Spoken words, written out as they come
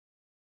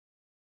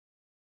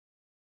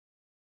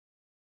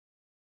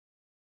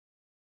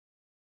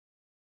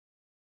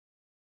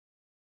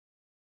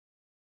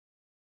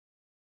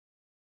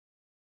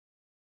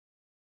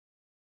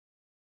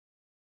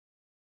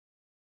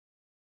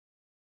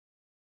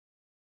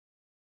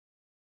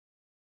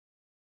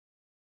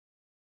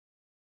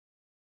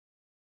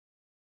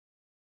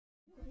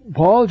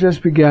Paul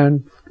just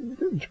began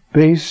to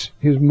base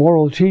his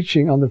moral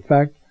teaching on the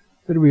fact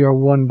that we are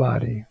one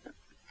body.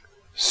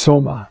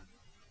 Soma.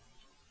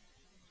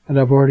 And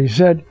I've already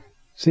said,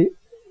 see,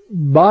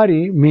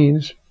 body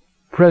means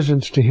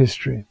presence to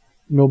history.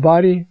 No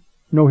body,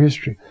 no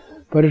history.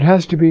 But it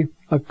has to be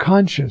a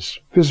conscious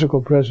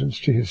physical presence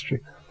to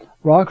history.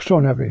 Rocks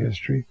don't have a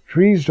history.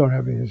 Trees don't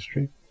have a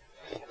history.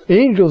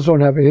 Angels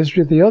don't have a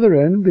history at the other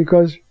end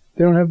because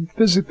they don't have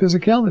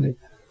physicality.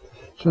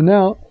 So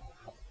now,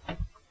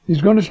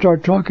 he's going to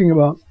start talking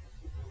about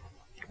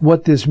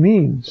what this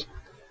means,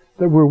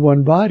 that we're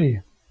one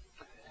body.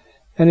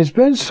 And it's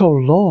been so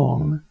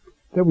long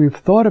that we've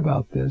thought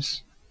about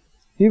this,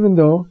 even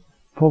though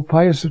Pope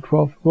Pius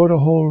XII wrote a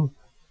whole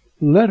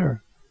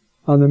letter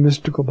on the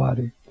mystical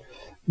body.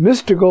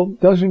 Mystical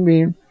doesn't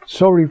mean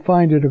so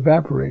refined it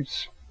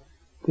evaporates.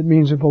 It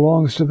means it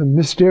belongs to the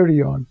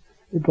mysterion.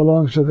 It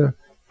belongs to the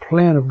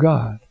plan of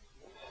God.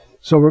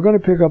 So we're going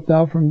to pick up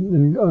now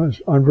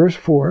on verse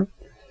 4.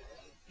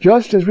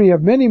 Just as we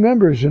have many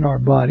members in our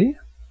body,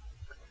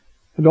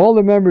 and all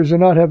the members do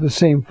not have the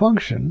same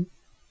function,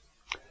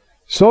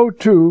 so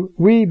too,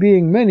 we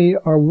being many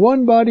are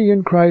one body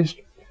in Christ,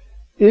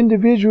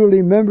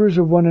 individually members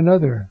of one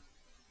another.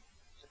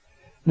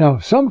 Now,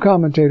 some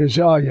commentators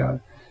say, oh yeah,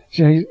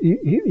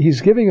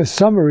 he's giving a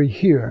summary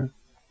here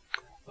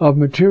of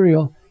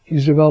material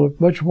he's developed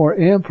much more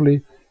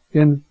amply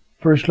in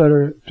first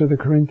letter to the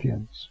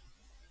Corinthians,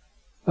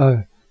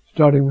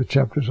 starting with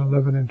chapters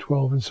 11 and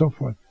 12 and so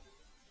forth,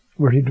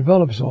 where he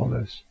develops all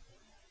this.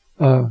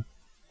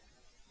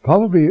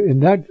 Probably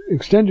in that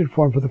extended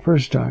form for the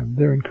first time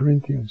there in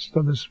Corinthians,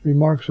 though there's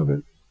remarks of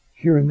it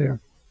here and there.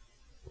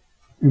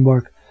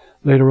 Remark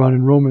later on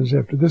in Romans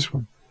after this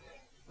one.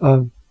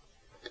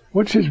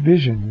 What's his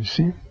vision, you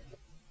see?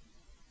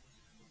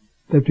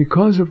 That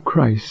because of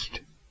Christ,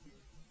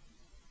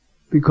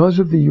 because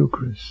of the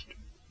Eucharist,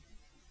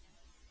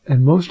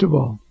 and most of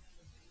all,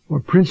 or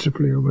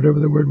principally, or whatever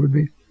the word would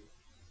be,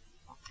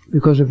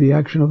 because of the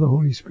action of the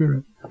Holy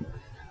Spirit,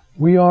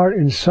 we are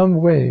in some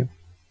way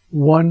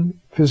one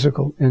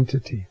physical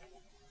entity.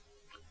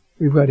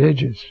 We've got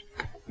edges.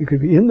 We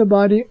could be in the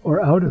body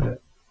or out of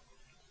it.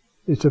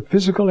 It's a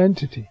physical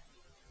entity.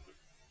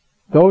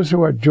 Those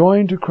who are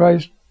joined to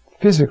Christ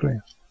physically,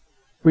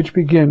 which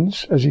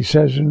begins, as he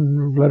says in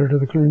the letter to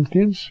the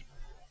Corinthians,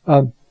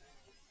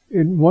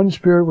 in one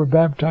spirit we're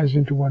baptized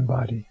into one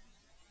body.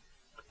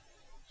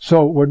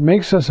 So what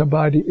makes us a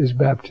body is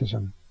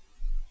baptism.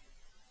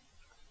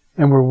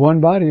 And we're one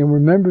body and we're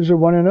members of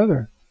one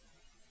another.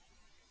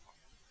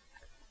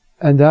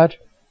 And that,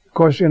 of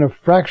course, in a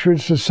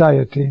fractured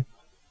society,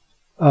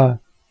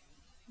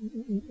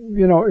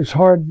 it's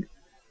hard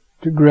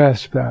to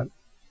grasp that.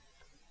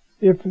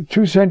 If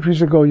 2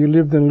 centuries ago you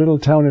lived in a little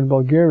town in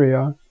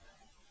Bulgaria,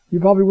 you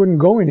probably wouldn't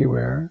go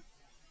anywhere.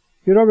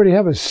 You'd already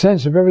have a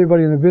sense of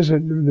everybody in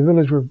the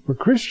village were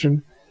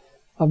Christian,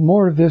 of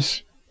more of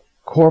this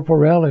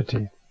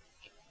corporality.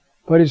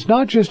 But it's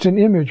not just an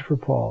image for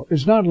Paul.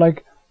 It's not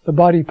like the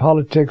body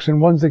politics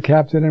and one's the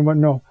captain and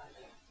one, no.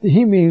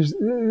 He means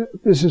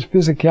this is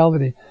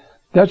physicality.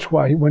 That's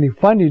why when he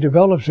finally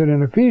develops it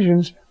in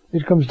Ephesians,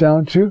 it comes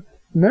down to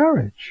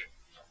marriage.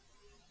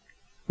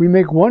 We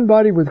make one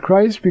body with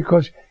Christ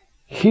because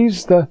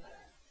he's the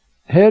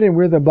head and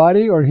we're the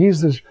body, or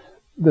he's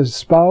the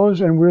spouse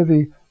and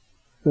we're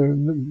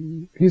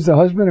he's the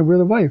husband and we're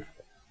the wife.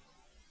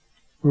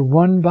 We're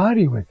one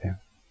body with him.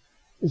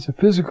 It's a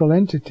physical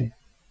entity.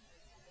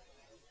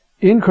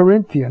 In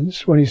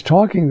Corinthians, when he's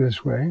talking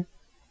this way,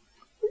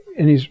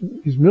 and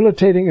he's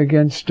militating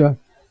against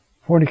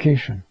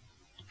fornication,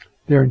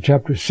 there in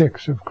chapter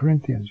 6 of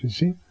Corinthians, you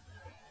see.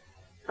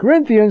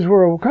 Corinthians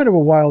were kind of a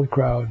wild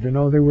crowd, They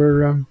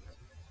were,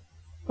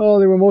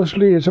 they were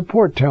mostly, it's a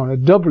port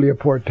town, doubly a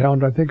port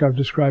town, I think I've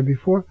described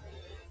before.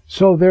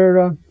 So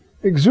they're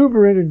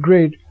exuberant and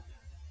great,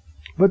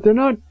 but they're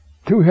not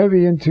too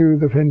heavy into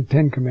the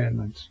 10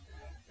 Commandments.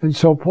 And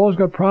so Paul's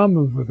got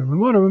problems with them. And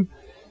one of them,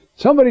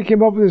 somebody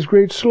came up with this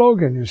great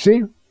slogan, you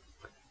see.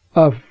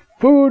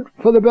 Food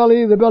for the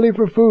belly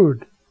for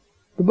food.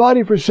 The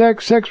body for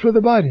sex, sex for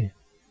the body.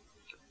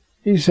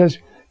 He says,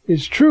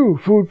 it's true,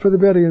 food for the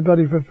belly and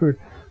belly for food.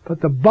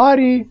 But the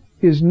body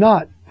is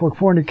not for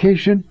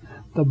fornication.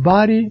 The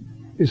body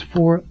is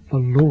for the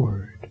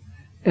Lord.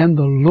 And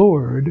the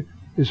Lord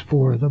is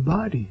for the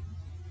body.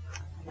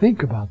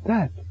 Think about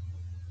that.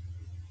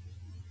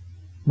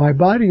 My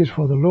body is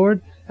for the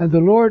Lord, and the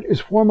Lord is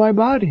for my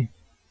body.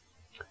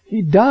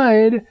 He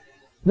died,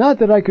 not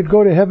that I could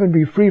go to heaven,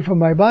 be free from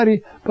my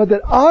body, but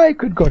that I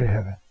could go to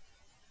heaven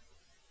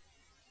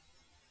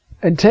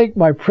and take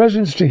my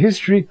presence to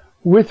history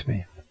with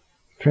me.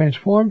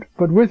 Transformed,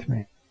 but with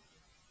me.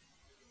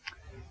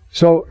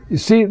 So, you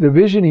see, the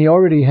vision he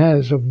already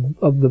has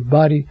of the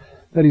body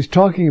that he's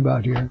talking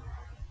about here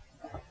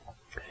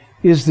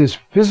is this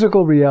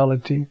physical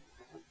reality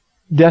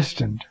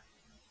destined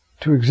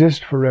to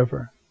exist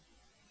forever.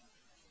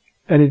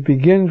 And it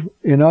begins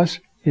in us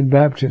in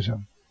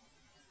baptism.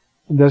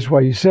 And that's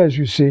why he says,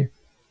 you see,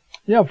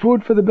 yeah,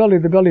 food for the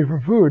belly for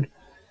food.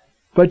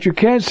 But you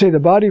can't say the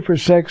body for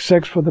sex,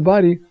 sex for the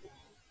body.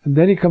 And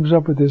then he comes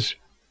up with this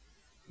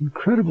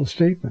incredible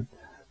statement.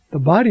 The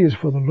body is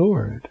for the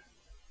Lord,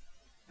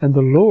 and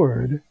the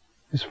Lord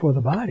is for the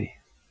body.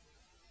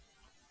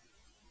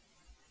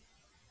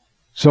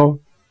 So,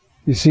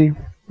 you see,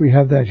 we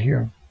have that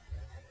here.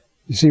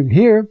 You see,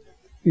 here,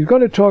 he's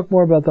going to talk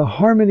more about the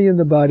harmony in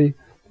the body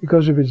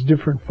because of its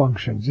different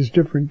functions, its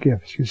different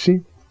gifts. You see,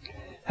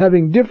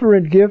 having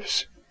different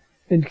gifts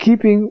in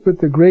keeping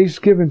with the grace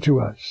given to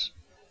us.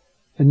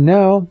 And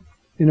now,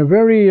 in a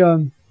very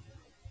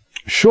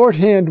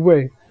shorthand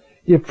way,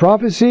 you have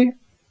prophecy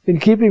in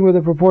keeping with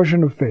the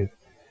proportion of faith.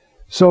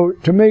 So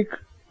to make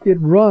it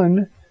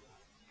run,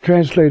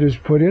 translators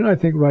put in, I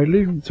think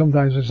rightly,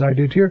 sometimes as I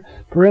did here,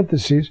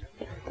 parentheses.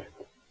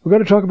 We're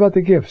going to talk about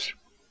the gifts.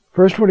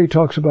 First one he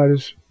talks about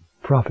is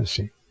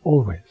prophecy,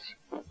 always.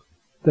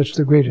 That's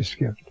the greatest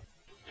gift.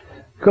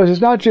 Because it's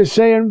not just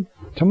saying,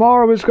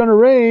 tomorrow it's going to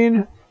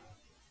rain,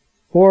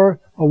 or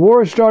a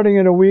war starting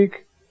in a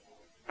week.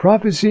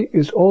 Prophecy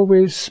is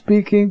always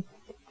speaking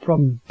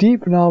from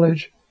deep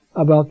knowledge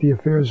about the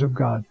affairs of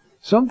God.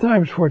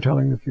 Sometimes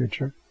foretelling the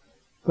future,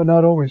 but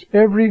not always.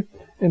 Every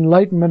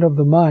enlightenment of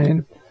the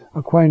mind,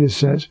 Aquinas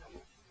says,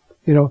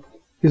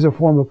 is a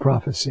form of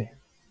prophecy.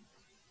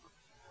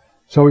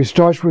 So he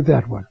starts with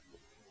that one.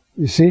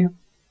 You see,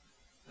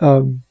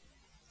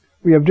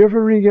 we have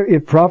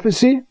different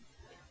prophecy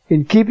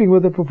in keeping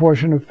with the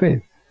proportion of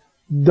faith.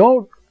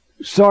 Don't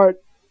start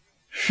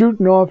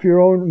shooting off your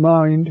own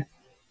mind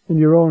in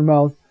your own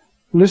mouth.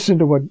 Listen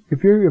to what,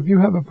 if you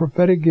have a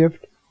prophetic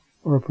gift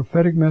or a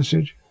prophetic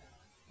message,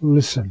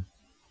 listen.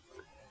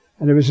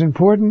 And if it's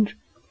important,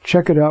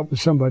 check it out with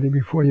somebody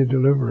before you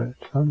deliver it.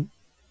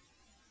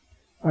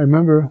 I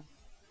remember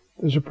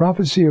there's a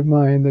prophecy of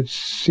mine that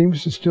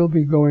seems to still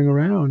be going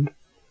around.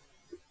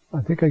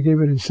 I think I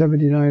gave it in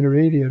 79 or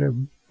 80 at a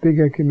big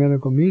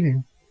ecumenical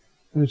meeting,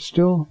 and it's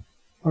still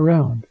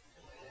around.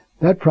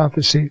 That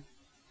prophecy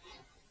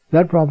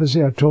I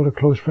told a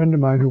close friend of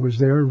mine who was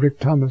there, Rick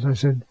Thomas. I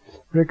said,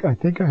 Rick, I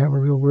think I have a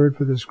real word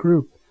for this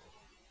group.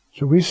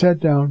 So we sat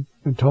down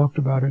and talked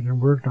about it and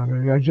worked on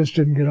it. I just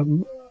didn't get up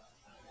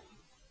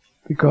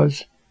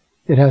because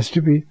it has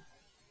to be,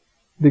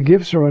 the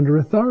gifts are under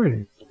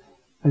authority.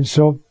 And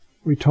so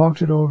we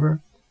talked it over,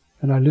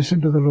 and I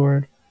listened to the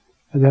Lord,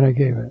 and then I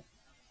gave it.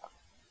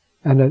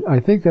 And I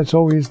think that's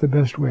always the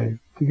best way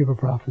to give a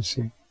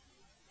prophecy.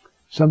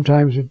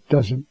 Sometimes it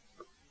doesn't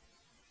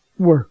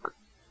work,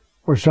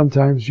 or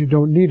sometimes you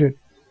don't need it,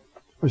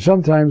 or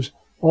sometimes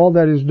all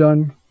that is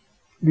done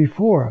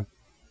before.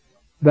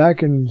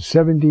 Back in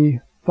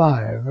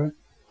 75,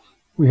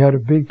 we had a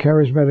big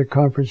charismatic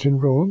conference in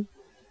Rome,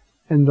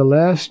 and the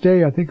last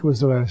day, I think it was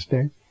the last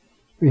day,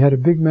 we had a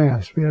big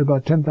mass. We had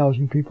about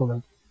 10,000 people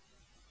there.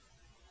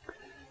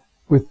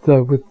 With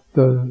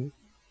the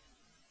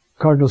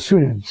Cardinal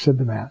Sunan said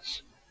the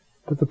mass,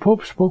 but the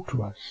Pope spoke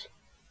to us,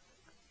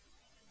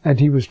 and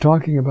he was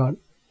talking about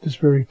this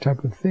very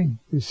type of thing.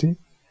 You see,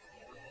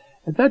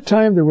 at that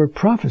time there were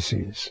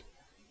prophecies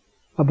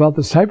about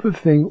the type of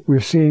thing we're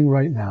seeing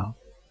right now.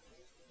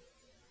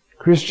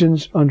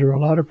 Christians under a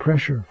lot of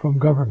pressure from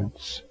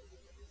governments,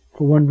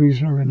 for one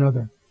reason or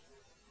another,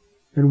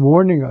 and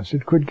warning us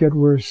it could get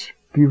worse.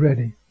 Be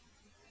ready.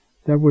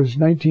 That was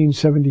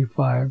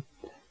 1975.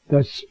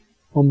 That's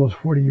almost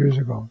 40 years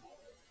ago.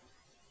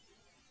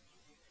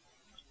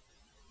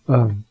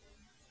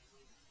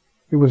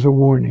 It was a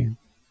warning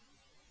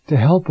to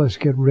help us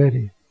get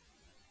ready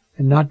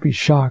and not be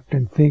shocked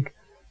and think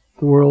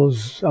the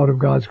world's out of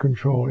God's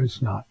control.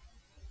 It's not.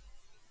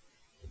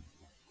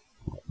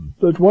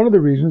 That's one of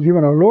the reasons,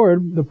 even our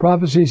Lord, the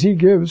prophecies he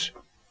gives,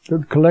 they're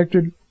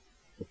collected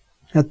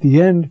at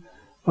the end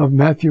of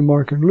Matthew,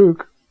 Mark, and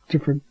Luke,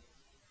 different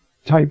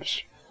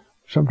types,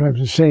 sometimes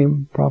the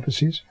same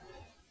prophecies,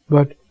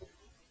 but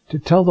to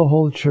tell the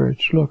whole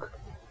church, look,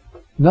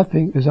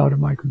 nothing is out of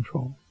my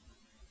control.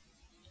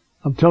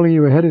 I'm telling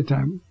you ahead of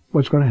time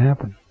what's going to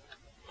happen.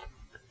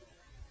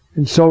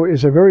 And so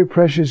it's a very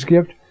precious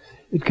gift.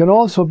 It can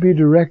also be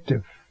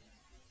directive.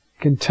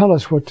 It can tell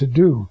us what to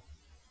do.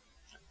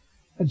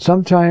 And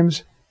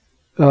sometimes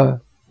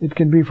it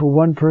can be for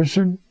one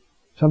person.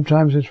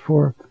 Sometimes it's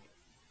for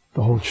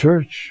the whole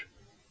church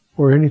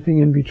or anything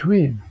in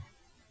between.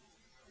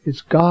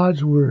 It's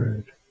God's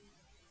word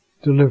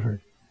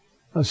delivered.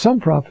 Now, some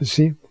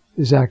prophecy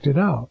is acted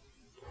out.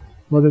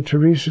 Mother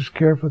Teresa's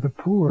care for the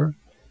poor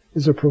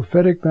is a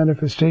prophetic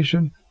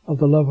manifestation of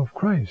the love of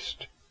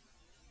Christ.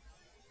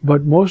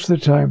 But most of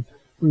the time,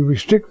 we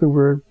restrict the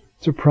word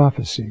to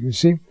prophecy. You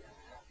see,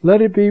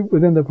 let it be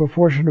within the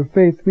proportion of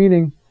faith,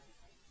 meaning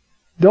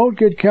don't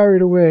get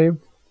carried away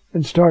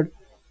and start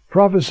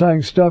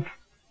prophesying stuff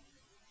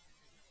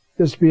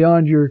that's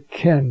beyond your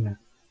ken.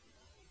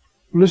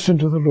 Listen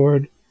to the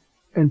Lord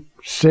and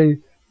say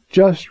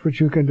just what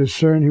you can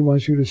discern he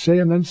wants you to say,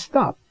 and then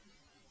stop.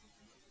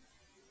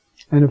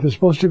 And if there's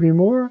supposed to be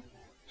more,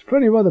 there's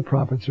plenty of other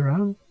prophets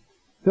around.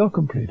 They'll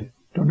complete it.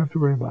 Don't have to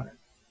worry about it.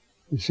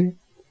 You see?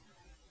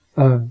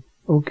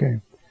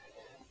 Okay.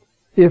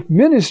 If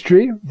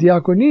ministry,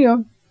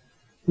 diaconia,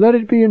 Let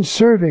it be in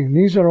serving.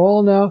 These are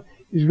all now,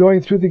 he's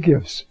going through the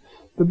gifts.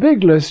 The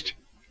big list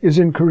is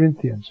in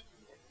Corinthians.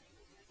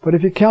 But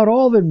if you count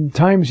all the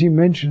times he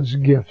mentions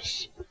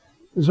gifts,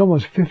 there's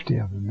almost 50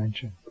 of them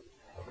mentioned.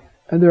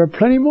 And there are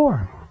plenty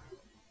more.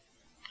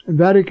 In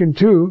Vatican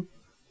II,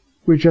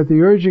 which at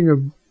the urging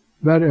of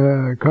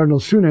Cardinal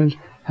Sunens,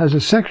 has a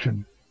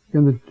section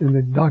in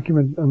the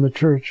document on the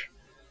church,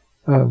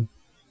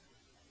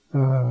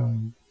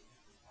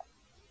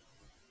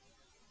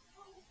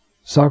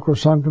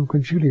 Sacrosanctum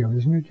Concilium,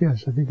 isn't it?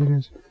 Yes, I think it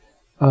is.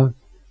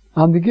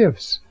 On the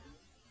gifts,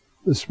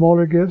 the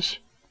smaller gifts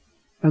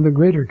and the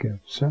greater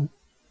gifts.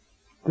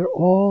 They're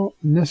all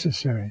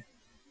necessary.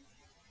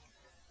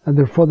 And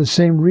they're for the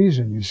same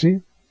reason, you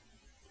see.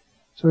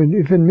 So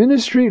if in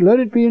ministry, let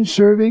it be in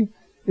serving.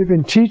 If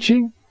in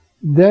teaching,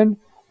 then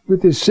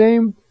with the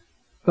same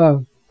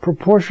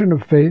proportion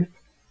of faith,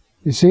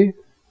 you see,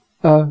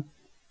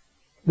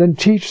 then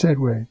teach that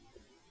way.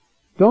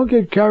 Don't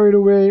get carried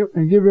away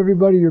and give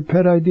everybody your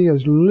pet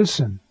ideas.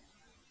 Listen.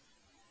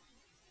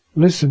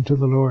 Listen to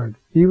the Lord,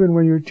 even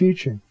when you're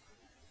teaching,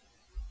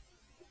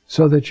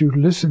 so that you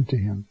listen to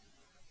Him.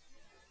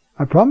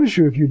 I promise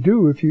you, if you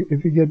do, if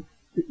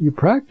you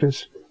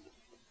practice,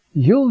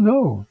 you'll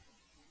know.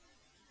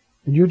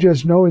 And you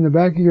just know in the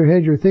back of your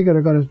head, you're thinking,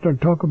 I'm going to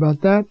talk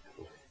about that,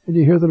 and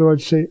you hear the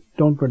Lord say,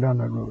 don't go down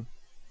that road.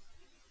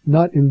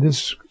 Not in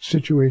this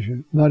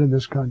situation, not in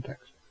this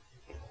context.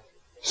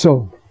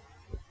 So,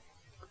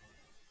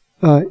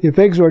 if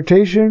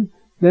exhortation,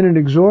 then an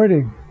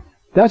exhorting.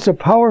 That's a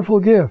powerful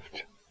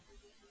gift.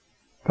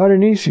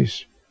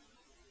 Parenesis.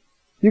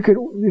 You could,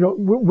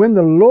 when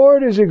the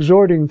Lord is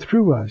exhorting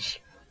through us,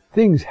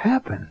 things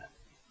happen.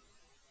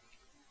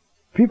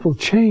 People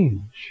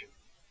change.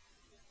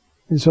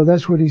 And so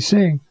that's what he's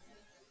saying.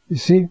 You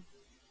see?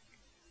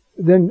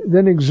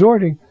 Then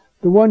exhorting,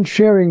 the one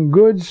sharing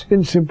goods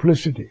in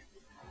simplicity.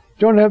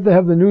 Don't have to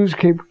have the news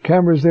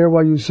cameras there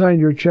while you sign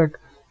your check.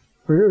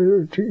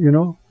 If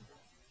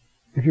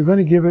you're going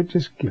to give it,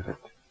 just give it.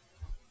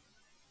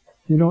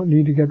 You don't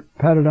need to get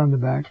patted on the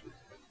back.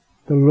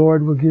 The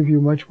Lord will give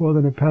you much more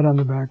than a pat on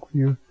the back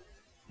when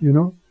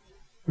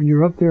when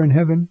you're up there in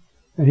heaven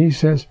and He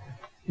says,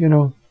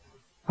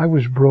 I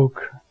was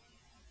broke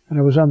and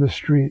I was on the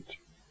street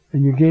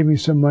and you gave me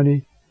some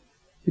money.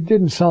 It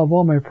didn't solve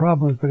all my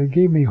problems, but it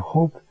gave me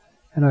hope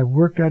and I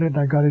worked at it and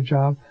I got a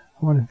job.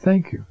 I want to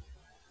thank you.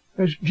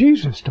 That's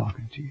Jesus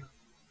talking to you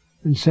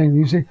and saying,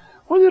 you say,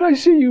 when did I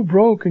see you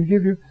broke and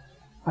give you?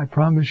 I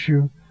promise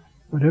you,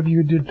 whatever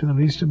you did to the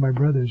least of my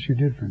brothers, you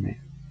did for me.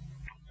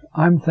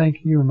 I'm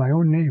thanking you in my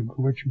own name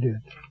for what you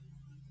did.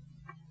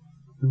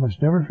 We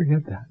must never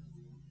forget that.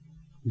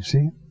 You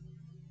see?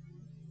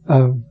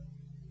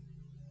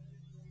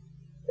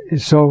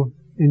 So,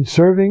 in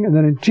serving and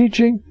then in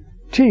teaching,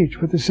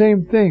 teach with the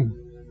same thing.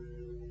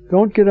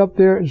 Don't get up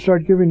there and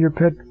start giving your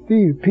pet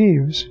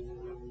peeves.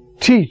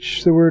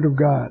 Teach the Word of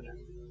God.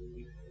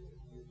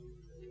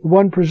 The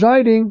one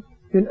presiding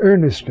in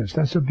earnestness.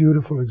 That's a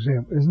beautiful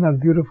example. Isn't that a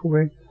beautiful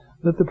way?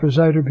 Let the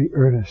presider be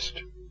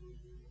earnest.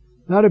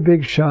 Not a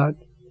big shot.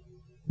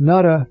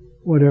 Not a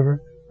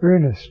whatever.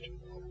 Earnest.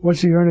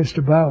 What's he earnest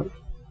about?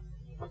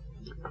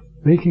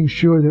 Making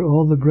sure that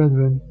all the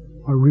brethren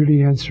are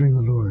really answering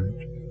the Lord.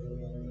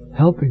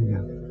 Helping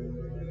them.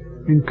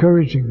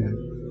 Encouraging them.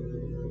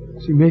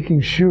 See,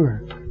 making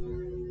sure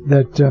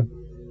that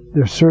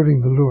they're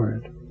serving the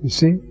Lord. You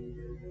see?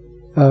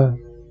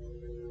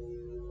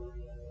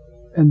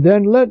 And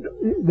then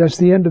that's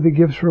the end of the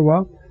gifts for a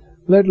while.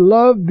 Let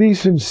love be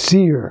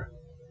sincere.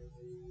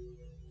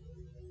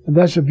 And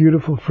that's a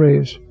beautiful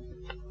phrase.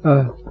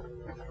 I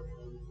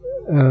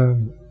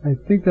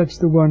think that's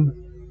the one.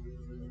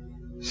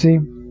 See?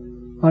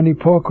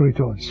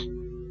 Anhypokritos.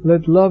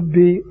 Let love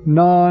be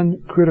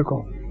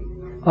non-critical.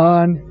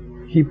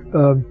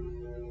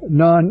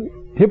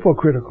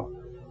 Non-hypocritical.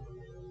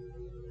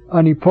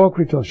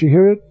 Anhypokritos. You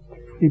hear it?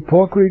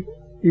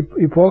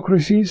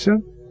 Hypocrisy.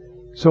 So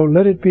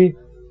let it be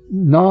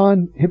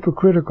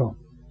non-hypocritical.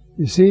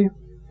 You see?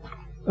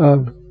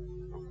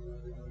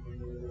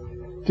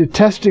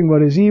 Detesting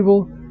what is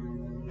evil,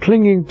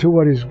 clinging to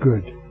what is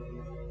good.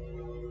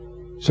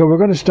 So we're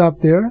going to stop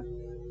there.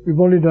 We've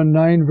only done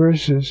 9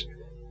 verses,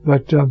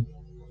 but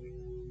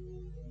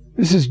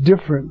this is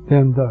different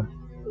than the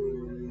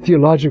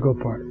theological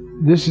part.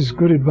 This is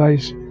good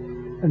advice,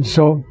 and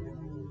so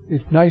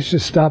it's nice to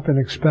stop and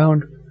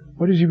expound.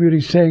 What is he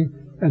really saying,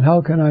 and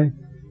how can I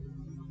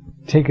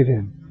take it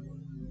in?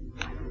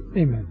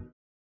 Amen.